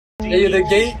They're the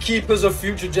gatekeepers of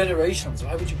future generations.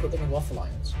 Why would you put them in Waffle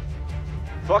Irons?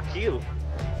 Fuck you.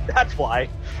 That's why.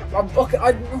 I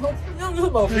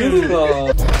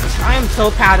am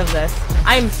so proud of this.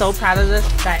 I am so proud of this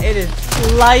that it is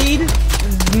slide,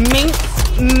 mink,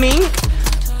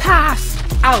 pass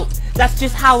out. That's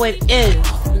just how it is.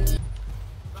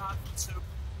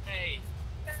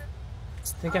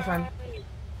 Think I found.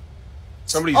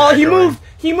 Somebody's he moved!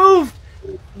 He moved!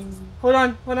 Hold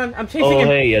on. I'm chasing him.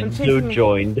 Oh, hey, a I'm chasing dude him.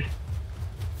 joined.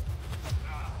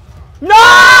 No!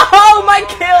 My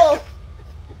kill!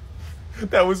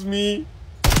 That was me.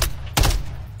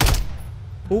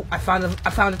 Ooh, I found a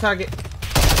target.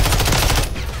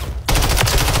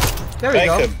 There we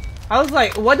go. Him. I was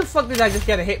like, what the fuck did I just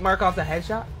get a hit mark off the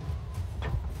headshot?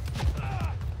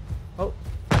 Oh,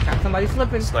 got somebody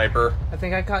slipping. Sniper. I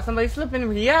think I caught somebody slipping.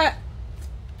 Where he at?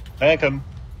 Thank him.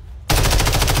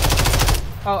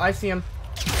 Oh, I see him.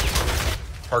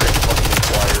 Target fucking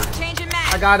acquired. Changing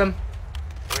mag. I got him.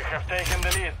 We have taken the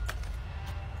lead.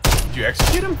 Did you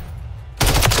execute him?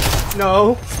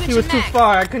 No, he was too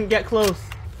far. I couldn't get close.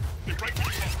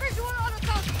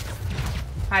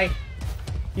 Hi.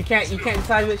 You can't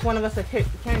decide which one of us to hit,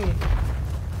 can you?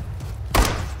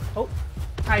 Oh,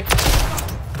 hi.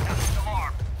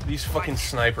 These fucking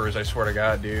snipers, I swear to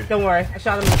God, dude. Don't worry, I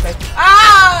shot him in the face.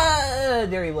 Ah!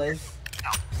 There he was.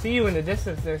 See you in the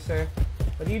distance there, sir.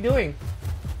 What are you doing?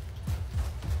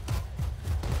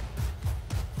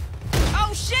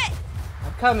 Oh shit!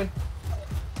 I'm coming.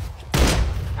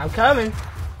 I'm coming.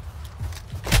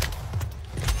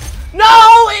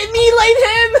 No! It me-laid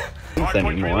him!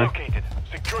 Hardpoint relocated.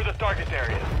 Secure the target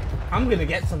area. I'm gonna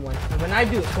get someone. And when I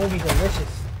do, it's gonna be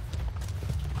delicious.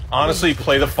 Honestly,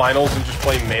 play the finals and just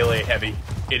play melee heavy.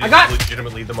 It is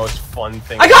legitimately the most fun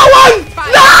thing. I got one!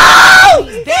 No!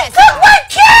 You took my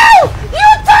kill! You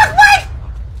took my...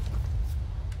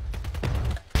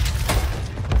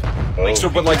 Like, so,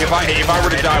 but like, if I were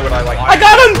to die, would I like... I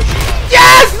got him!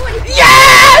 Yes!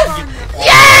 Yes!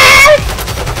 Yes!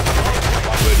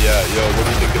 But yeah, yo, what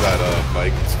do you think of that,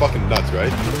 Mike? It's fucking nuts,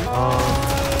 right?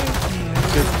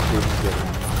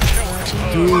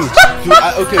 Dude,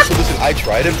 okay, so listen, I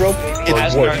tried it, bro. It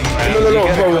worked. No,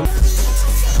 bro.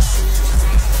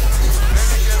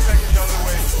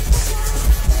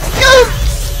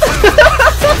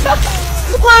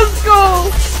 Let's go!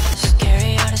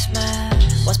 Scary all this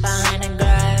mess. What's behind the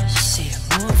glass? See it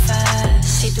move fast.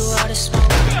 See through all the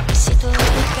smoke. See through all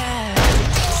the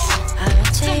gas. I'm a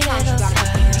tailor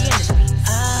of